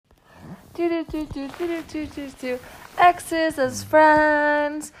Exes as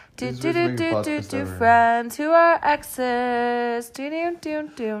friends. Friends who are exes.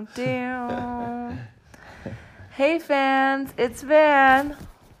 Hey fans, it's Van.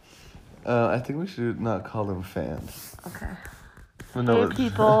 I think we should not call them fans. Okay. No, hey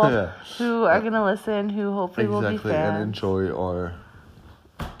people who are gonna listen, who hopefully will be fans and enjoy our.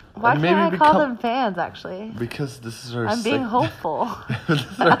 Why can't I call them fans, actually? Because this is our I'm being hopeful. This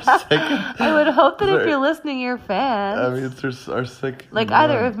is our second... I would hope that if you're listening, you're fans. I mean, it's our second... Like,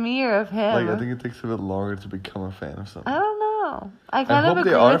 either of me or of him. Like, I think it takes a bit longer to become a fan of something. I don't know. I kind of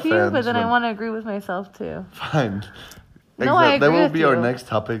agree with you, but then I want to agree with myself, too. Fine. No, I agree that will with be you. our next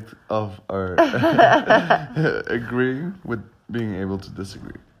topic of our... agreeing with being able to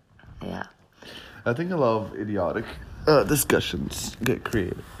disagree. Yeah. I think a lot of idiotic discussions get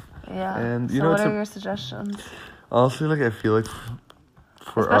created. Yeah. And so what are your suggestions? Honestly, like, I feel like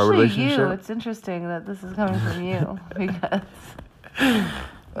for especially our relationship... you, it's interesting that this is coming from you. Because...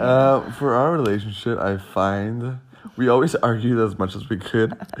 for our relationship, I find we always argued as much as we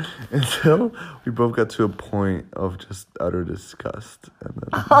could until we both got to a point of just utter disgust. And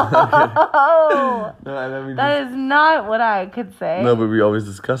then, that is not what I could say. No, but we always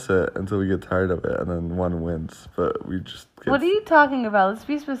discuss it until we get tired of it, and then one wins. But we just what are you talking about? Let's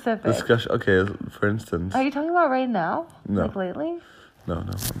be specific. Discussion. Okay, for instance. Are you talking about right now? No. Like lately? No.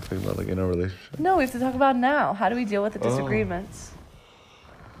 I'm talking about like in a relationship. No, we have to talk about now. How do we deal with the disagreements?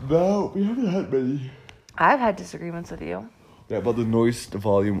 No, we haven't had many. I've had disagreements with you. Yeah, about the noise, the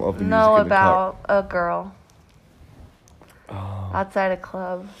volume of the music No, in the car. about a girl. Outside a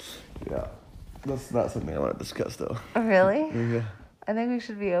club. Yeah. That's not something I want to discuss, though. Really? Yeah. I think we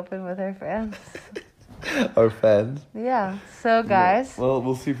should be open with our fans. Our fans? Yeah. So, guys. Yeah. Well,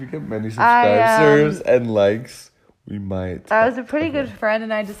 we'll see if we get many subscribers and likes. We might. I was a pretty good friend,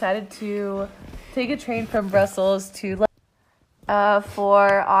 and I decided to take a train from Brussels to...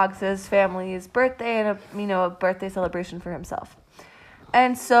 for Ogs's family's birthday and a birthday celebration for himself.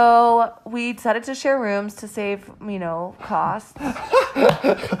 And so we decided to share rooms to save, costs.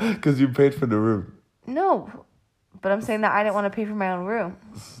 Because you paid for the room. No, but I'm saying that I didn't want to pay for my own room.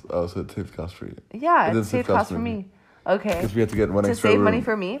 Oh, so it saved cost for you. Yeah, it saved cost for me. Okay. Because we had to get one extra room. To save money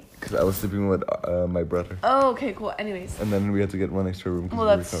for me? Because I was sleeping with my brother. Oh, okay, cool. Anyways. And then we had to get one extra room. Well,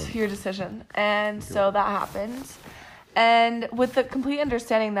 that's your decision. And so that happened. And with the complete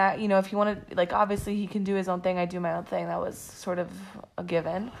understanding that, if you want to, like, obviously he can do his own thing, I do my own thing. That was sort of a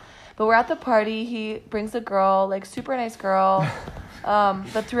given. But we're at the party. He brings a girl, like, super nice girl.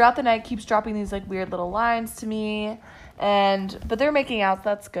 But throughout the night keeps dropping these, like, weird little lines to me. But they're making out, so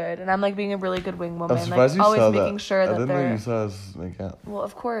that's good. And I'm, like, being a really good wing woman. I'm surprised like, always saw making sure that I didn't they're... know you saw us make out. Well,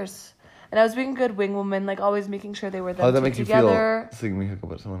 of course. And I was being a good wing woman, like, always making sure they were them How did that make together. You feel seeing me hook up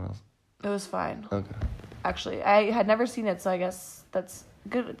with someone else? It was fine. Okay. Actually, I had never seen it, so I guess that's a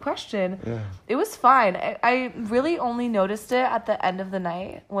good question. Yeah. It was fine. I really only noticed it at the end of the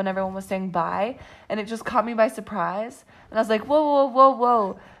night when everyone was saying bye, and it just caught me by surprise. And I was like,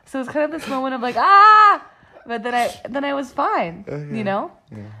 whoa. So it was kind of this moment of like, ah! But then I was fine, Yeah.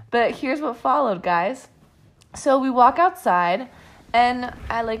 But here's what followed, guys. So we walk outside, and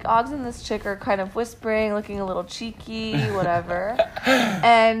Oggs and this chick are kind of whispering, looking a little cheeky, whatever.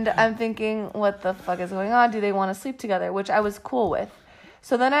 And I'm thinking, what the fuck is going on? Do they want to sleep together? Which I was cool with.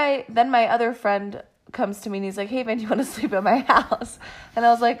 So then my other friend comes to me and he's like, hey, man, do you want to sleep at my house? And I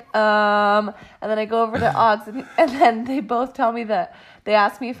was like, And then I go over to Oggs and then they both tell me that they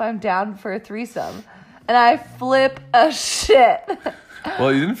ask me if I'm down for a threesome. And I flip a shit.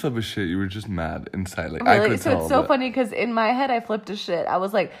 Well, you didn't flip a shit. You were just mad inside. Like, really? I could so tell. It's so funny because in my head I flipped a shit. I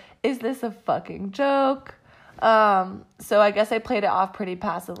was like, is this a fucking joke? So I guess I played it off pretty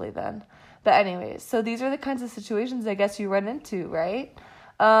passively then. But anyways, so these are the kinds of situations I guess you run into, right?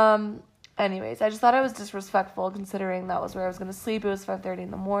 Anyways, I just thought I was disrespectful considering that was where I was going to sleep. It was 5:30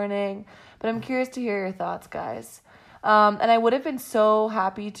 in the morning. But I'm curious to hear your thoughts, guys. And I would have been so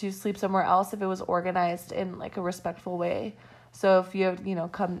happy to sleep somewhere else if it was organized in like a respectful way. So if you have,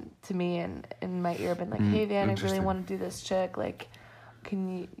 come to me and in my ear been like, hey, Van, I really want to do this chick. Like,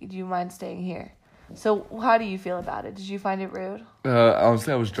 do you mind staying here? So how do you feel about it? Did you find it rude?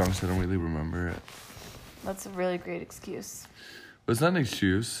 Honestly, I was drunk, so I don't really remember it. That's a really great excuse. But it's not an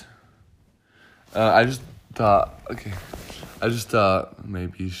excuse. I just thought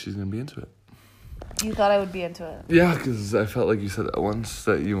maybe she's going to be into it. You thought I would be into it? Yeah, because I felt like you said once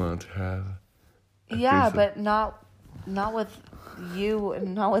that you wanted to have. Yeah, but not with you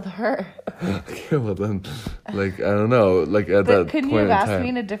and not with her. Okay, well then, like, I don't know, like at that couldn't point you have in asked time. me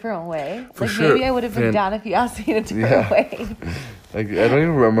in a different way? For like sure. Maybe I would have been down if you asked me in a different way. Like, I don't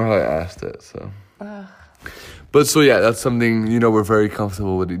even remember how I asked it, so. Ugh. But so yeah, that's something, we're very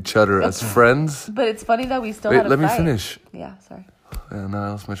comfortable with each other as friends. But it's funny that we still Wait, had a let me fight. finish. Yeah, sorry. Now I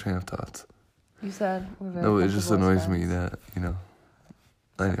lost my train of thought. You said we're very No, it just comfortable as annoys me friends.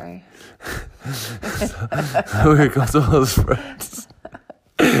 that, Sorry. we're comfortable as friends.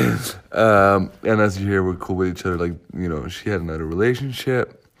 And as you hear, we're cool with each other. Like, she had another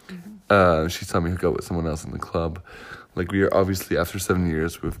relationship. She saw me hook up with someone else in the club. Like, we are obviously, after 7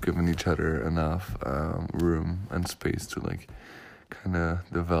 years, we've given each other enough room and space to, like, kind of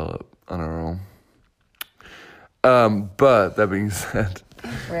develop on our own. But that being said...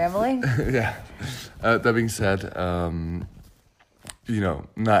 Rambling? Yeah. That being said,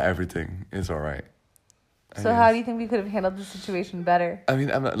 not everything is all right. So how do you think we could have handled the situation better? I mean,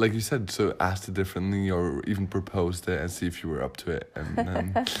 I'm not, like you said, so asked it differently or even proposed it and see if you were up to it. And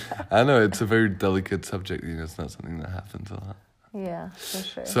I don't know, it's a very delicate subject. It's not something that happens a lot. Yeah, for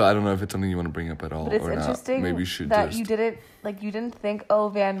sure. So I don't know if it's something you want to bring up at all But it's or interesting not. Maybe you should that you didn't think, oh,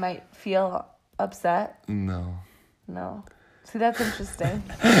 Van might feel upset. No. No. See, that's interesting.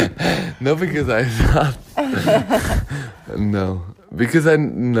 No, because I thought... No. Because I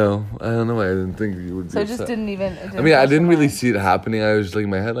don't know why I didn't think you would be So it just upset. didn't even... I mean, I didn't really see it happening. I was just like in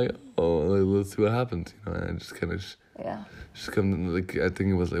my head, like, oh, like, let's see what happens. And I just kind of just come, like, I think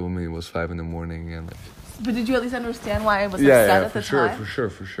it was like, maybe it was 5 a.m. and like... But did you at least understand why I was upset at the time?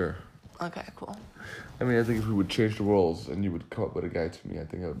 For sure. Okay, cool. I mean, I think if we would change the roles and you would come up with a guy to me, I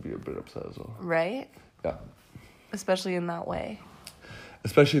think I would be a bit upset as well. Right? Yeah. Especially in that way.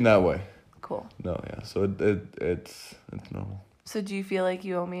 Especially in that way. Cool. No, yeah. So it's normal. So do you feel like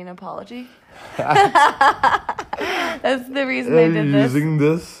you owe me an apology? That's the reason I did this. Using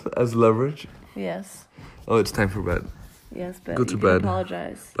this as leverage? Yes. Oh, it's time for bed. Yes, but Go to you bed. can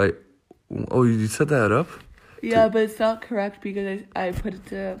apologize. Like, oh, you set that up? Yeah, but it's not correct because I put it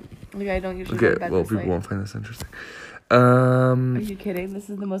to... Like, I don't usually go Okay, to bed well, this people late. won't find this interesting. Are you kidding? This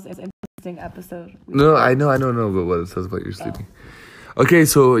is the most interesting episode. No, I know, but what it says about your sleeping. Okay,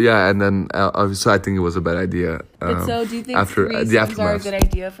 so yeah, and then obviously I think it was a bad idea. But so, do you think after the threesomes are a aftermath. good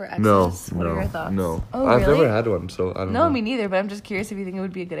idea for exes? No, What are your thoughts? no. Oh, I've really? never had one, so I don't know. No, me neither, but I'm just curious if you think it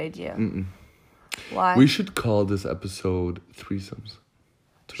would be a good idea. Mm-mm. Why? We should call this episode Threesomes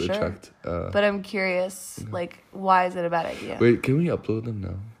to Sure. attract. But I'm curious, like, why is it a bad idea? Wait, can we upload them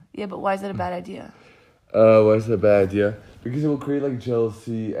now? Yeah, but why is it a bad idea? Why is it a bad idea? Because it will create like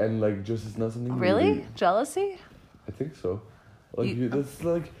jealousy and like just it's not something. Really? Jealousy? I think so. Like that's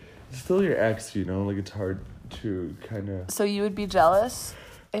like it's still your ex, like it's hard to kind of. So you would be jealous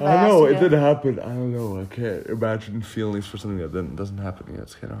if I I asked know you it to- didn't happen. I don't know. I can't imagine feelings for something that then doesn't happen. Yeah,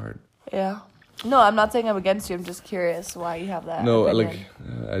 it's kind of hard. Yeah. No, I'm not saying I'm against you. I'm just curious why you have that. No, opinion.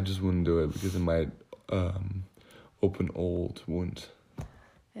 I just wouldn't do it because it might open old wounds.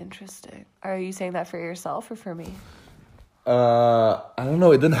 Interesting. Are you saying that for yourself or for me? I don't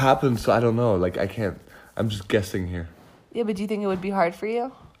know. It didn't happen, so I don't know. Like I can't. I'm just guessing here. Yeah, but do you think it would be hard for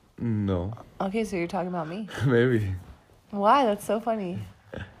you? No, Okay, so you're talking about me. maybe. Why? That's so funny.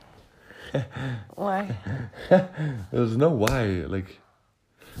 Why? There's no why. Like,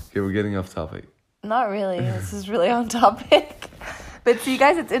 okay, we're getting off topic. Not really. This is really on topic. But see,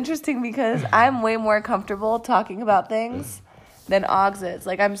 guys, it's interesting because I'm way more comfortable talking about things than Oggs is.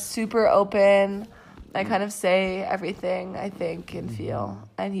 Like, I'm super open. I kind of say everything I think and feel.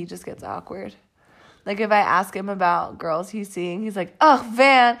 And he just gets awkward. Like, if I ask him about girls he's seeing, he's like, oh,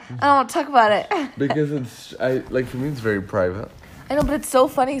 Van, I don't want to talk about it. Because for me, it's very private. I know, but it's so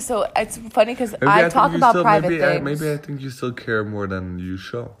funny. So it's funny because Maybe I think talk you about still, private maybe things. maybe I think you still care more than you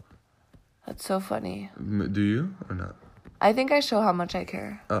show. That's so funny. Do you or not? I think I show how much I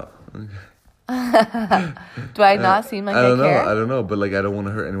care. Oh, okay. Do I not seem like I care? I don't know, but like I don't want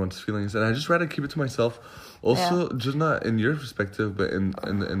to hurt anyone's feelings, and I just rather keep it to myself. Also, just not in your perspective, but in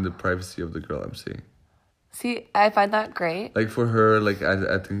the privacy of the girl I'm seeing. See, I find that great. Like for her, like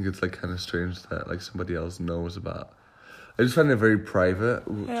I think it's like kind of strange that like somebody else knows about. I just find it very private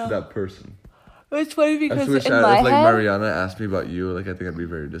to that person. It's funny I because wish in if my like head... Mariana asked me about you, like I think I'd be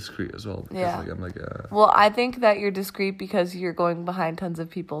very discreet as well. Because, Yeah. Like, I'm like, Well, I think that you're discreet because you're going behind tons of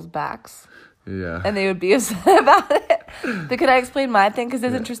people's backs. yeah. And they would be upset about it. But could I explain my thing? Because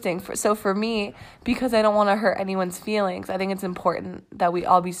it's interesting. So for me, because I don't want to hurt anyone's feelings, I think it's important that we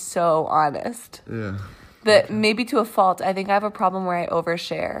all be so honest. Yeah. But maybe to a fault, I think I have a problem where I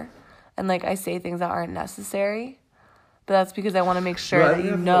overshare. And like I say things that aren't necessary. But that's because I want to make sure that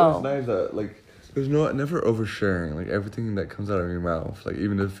you know. It's nice that like there's never oversharing. Like everything that comes out of your mouth, like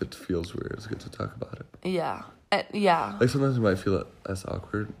even if it feels weird, it's good to talk about it. Yeah. Yeah. Like sometimes it might feel less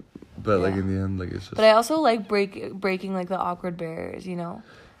awkward, But like Yeah. in the end, like it's just. But I also like breaking like the awkward barriers, you know.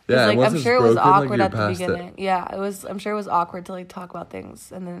 'Cause, Yeah, like once I'm it's sure it was broken, like, awkward you're at the past it. beginning. Yeah, it was. I'm sure it was awkward to like talk about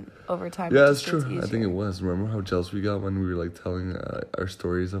things, and then over time. Yeah, it that's just gets true. I think easier. it was. Remember how jealous we got when we were like telling our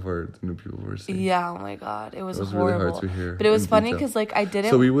stories of the new people we were seeing? Yeah. Oh my god, it was, It was horrible. really hard to hear. But it was in funny detail. because like I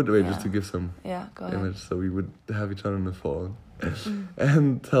didn't. So we would wait yeah. just to give some Yeah. Go ahead. image. So we would have each other on the phone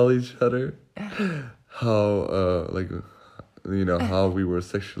and tell each other how like you know how we were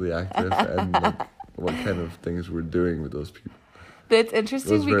sexually active and like what kind of things we're doing with those people. But it's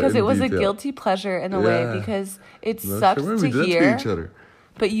interesting It was very because in it was a detail. guilty pleasure in a Yeah. way because it No, sucks sure, to we did hear, that to each other.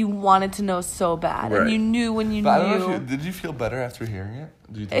 but you wanted to know so bad, Right. and you knew when you But I knew. don't know if did you feel better after hearing it?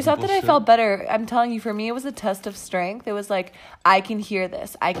 Do you think It's not that people I should? felt better. I'm telling you, for me, it was a test of strength. It was like, I can hear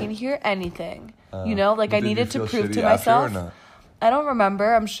this. I can hear anything. You know, like But I did you needed to feel prove shitty to after or myself. not? I don't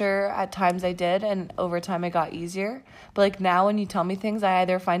remember. I'm sure at times I did, and over time it got easier. But like now, when you tell me things, I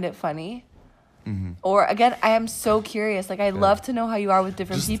either find it funny, or again, I am so curious. Like I love to know how you are with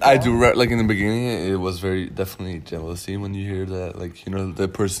different people. I do like in the beginning. It was very definitely jealousy when you hear that, like you know, the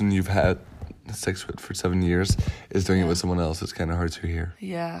person you've had sex with for 7 years is doing it with someone else. It's kind of hard to hear,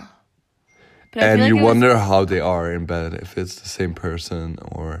 Yeah. But I and feel like you it was wonder how they are in bed, if it's the same person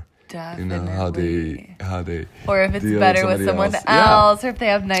or you know how definitely. they Or if it's deal better with somebody someone else. else, or if they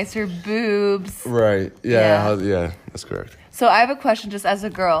have nicer boobs. Right? Yeah. Yeah, that's correct. So I have a question just as a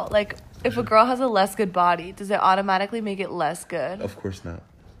girl. Like, if a girl has a less good body, does it automatically make it less good? Of course not.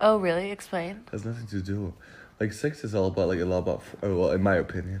 Oh, really? Explain. Has nothing to do. Like sex is all about like a lot about well, in my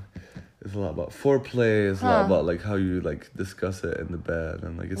opinion, it's a lot about foreplay. It's a lot about like how you like discuss it in the bed,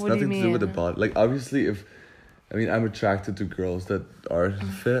 and like it's What do you nothing to do with the mean? body. Like obviously, I'm attracted to girls that are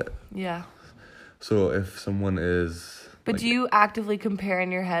fit. Yeah. So if someone is, But like, do you actively compare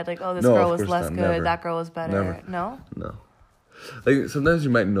in your head, like, oh, this No, girl of was course less not. good, Never. that girl was better? Never. No? no, like sometimes you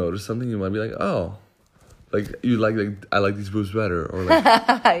might notice something. You might be like, oh, like you like I like these boobs better, or like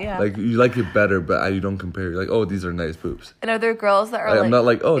Yeah. like you like it better, but you don't compare. You're like, oh, these are nice boobs. And are there girls that are Like, like... I'm not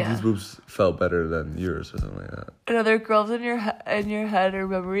like, oh, yeah. these boobs felt better than yours or something like that. And are there girls in your head or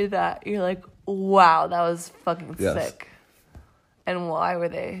memory that you're like, wow, that was fucking Yes. sick? And why were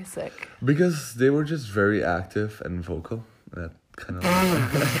they sick? Because they were just very active and vocal. That kind of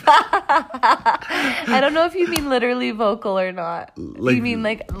I don't know if you mean literally vocal or not. You mean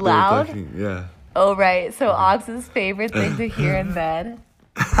like they were loud? talking, yeah. Oh, right. So Ox's favorite thing to hear in bed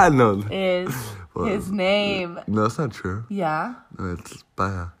I know. is his name. No, it's not true. Yeah. No, it's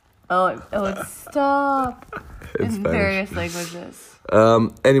Baja. Oh, stop. It's In Spanish. various languages.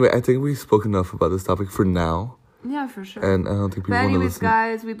 Anyway, I think we spoke enough about this topic for now, Yeah, for sure. and I don't think people But want to anyways, listen.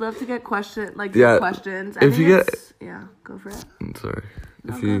 guys, we'd love to get questions. Yeah, Questions. if you get- Yeah, go for it. I'm sorry.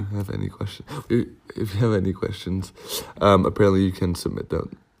 If you have any questions, apparently you can submit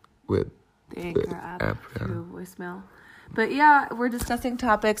them with The Anchor the app, app, yeah. through voicemail. But yeah, we're discussing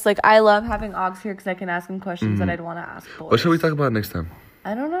topics. Like, I love having Ox here because I can ask him questions that I'd want to ask boys. What should we talk about next time?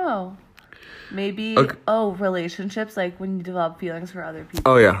 I don't know. Maybe, Okay. relationships, like when you develop feelings for other people.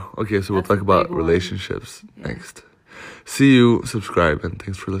 Oh yeah. Okay, so we'll That's talk a about big one. relationships next. See you, subscribe, and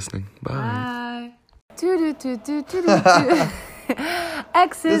thanks for listening. Bye. Bye. Do.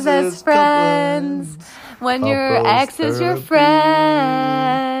 Exes This as is friends. When your Couples ex is your therapy.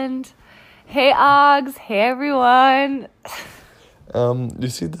 friend. Hey, Ogs. Hey, everyone. You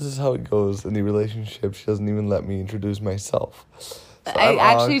see, this is how it goes in the relationship. She doesn't even let me introduce myself. So I I'm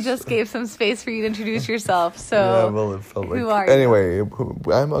actually Ox. just gave some space for you to introduce yourself. So, Yeah, well, it felt like. who are you? Anyway,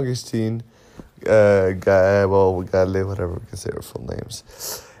 I'm Augustine. Gale, whatever we can say our full names.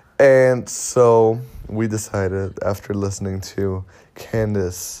 And so we decided, after listening to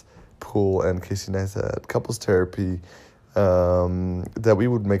Candace Poole and Casey Neistat couples therapy, that we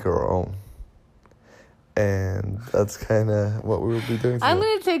would make our own. And that's kind of what we will be doing today. I'm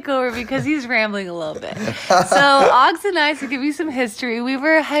going to take over because he's rambling a little bit. So, Ogs and I, to give you some history, we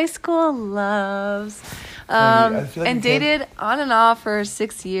were high school loves I feel like and we can't- dated on and off for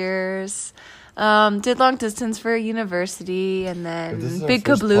 6 years. Did long distance for university and If this is then our big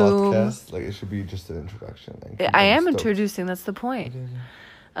first kabloom. podcast, like, it should be just an introduction. and keep I them am stoked. introducing, that's the point.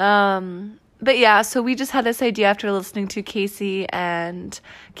 Okay. But yeah, so we just had this idea after listening to Casey and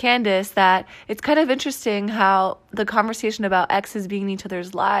Candace that it's kind of interesting how the conversation about exes being in each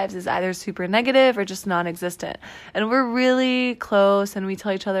other's lives is either super negative or just non-existent. And we're really close and we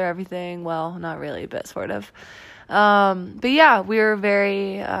tell each other everything. Well, not really, but sort of. But yeah, we're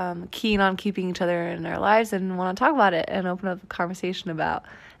very keen on keeping each other in our lives and want to talk about it and open up a conversation about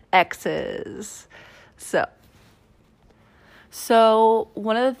exes. So So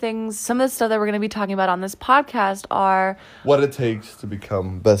one of the things, some of the stuff that we're going to be talking about on this podcast are what it takes to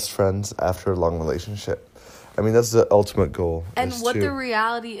become best friends after a long relationship. I mean, that's the ultimate goal. And what the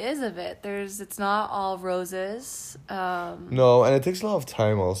reality is of it. It's not all roses. No, and it takes a lot of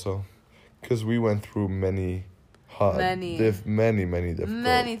time also, because we went through many difficult, many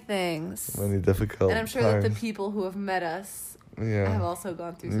things, many difficult. And I'm sure times. that the people who have met us, have also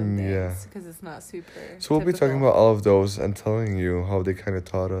gone through some things, because it's not super. So we'll be talking about all of those and telling you how they kind of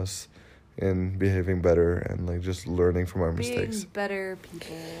taught us in behaving better and like just learning from our mistakes. Being better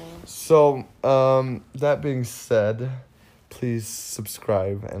people. So, that being said, please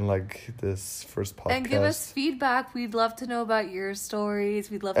subscribe and like this first podcast. And give us feedback. We'd love to know about your stories.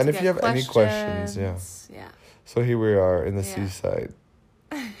 We'd love to and get if you have questions. any questions, yeah. So here we are in the seaside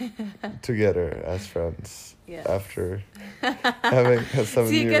together as friends after having a 7-year relationship.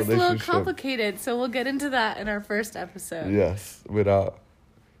 See, it gets a little complicated, so we'll get into that in our first episode. Yes, without...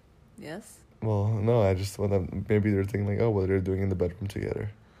 Yes? Well, no, I just want to... Maybe they're thinking like, oh, what they're doing in the bedroom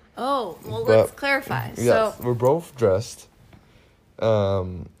together. Oh, well, let's clarify. Yes, we're both dressed.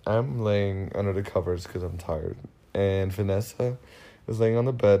 I'm laying under the covers because I'm tired. And Vanessa is laying on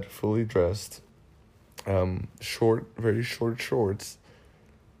the bed, fully dressed. Very short shorts.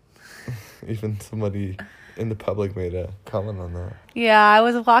 Even somebody in the public made a comment on that. Yeah, I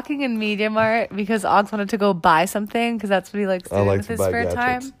was walking in Media Mart because Oggs wanted to go buy something because that's what he likes doing with his spare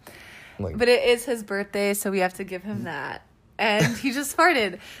time. But it is his birthday, so we have to give him that. And he just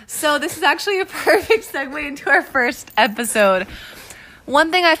farted. So this is actually a perfect segue into our first episode.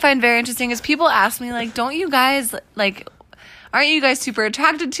 One thing I find very interesting is people ask me, like, don't you guys, like... Aren't you guys super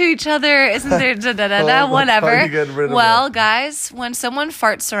attracted to each other? Isn't there whatever? Well, guys, when someone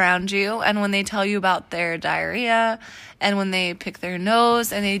farts around you and when they tell you about their diarrhea and when they pick their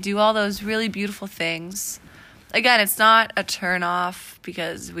nose and they do all those really beautiful things, again, it's not a turn off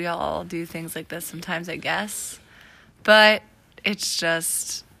because we all do things like this sometimes, I guess. But it's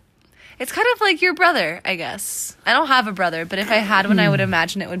just... It's kind of like your brother, I guess. I don't have a brother, but if I had one, I would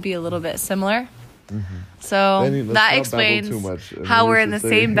imagine it would be a little bit similar. Mm-hmm. So that explains how we're in the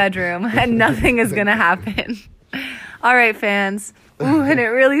same bedroom and nothing is going to happen. All right, fans. Ooh, and it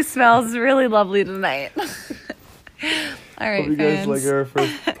really smells really lovely tonight. All right, hope you fans. guys like our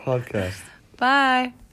first podcast. Bye.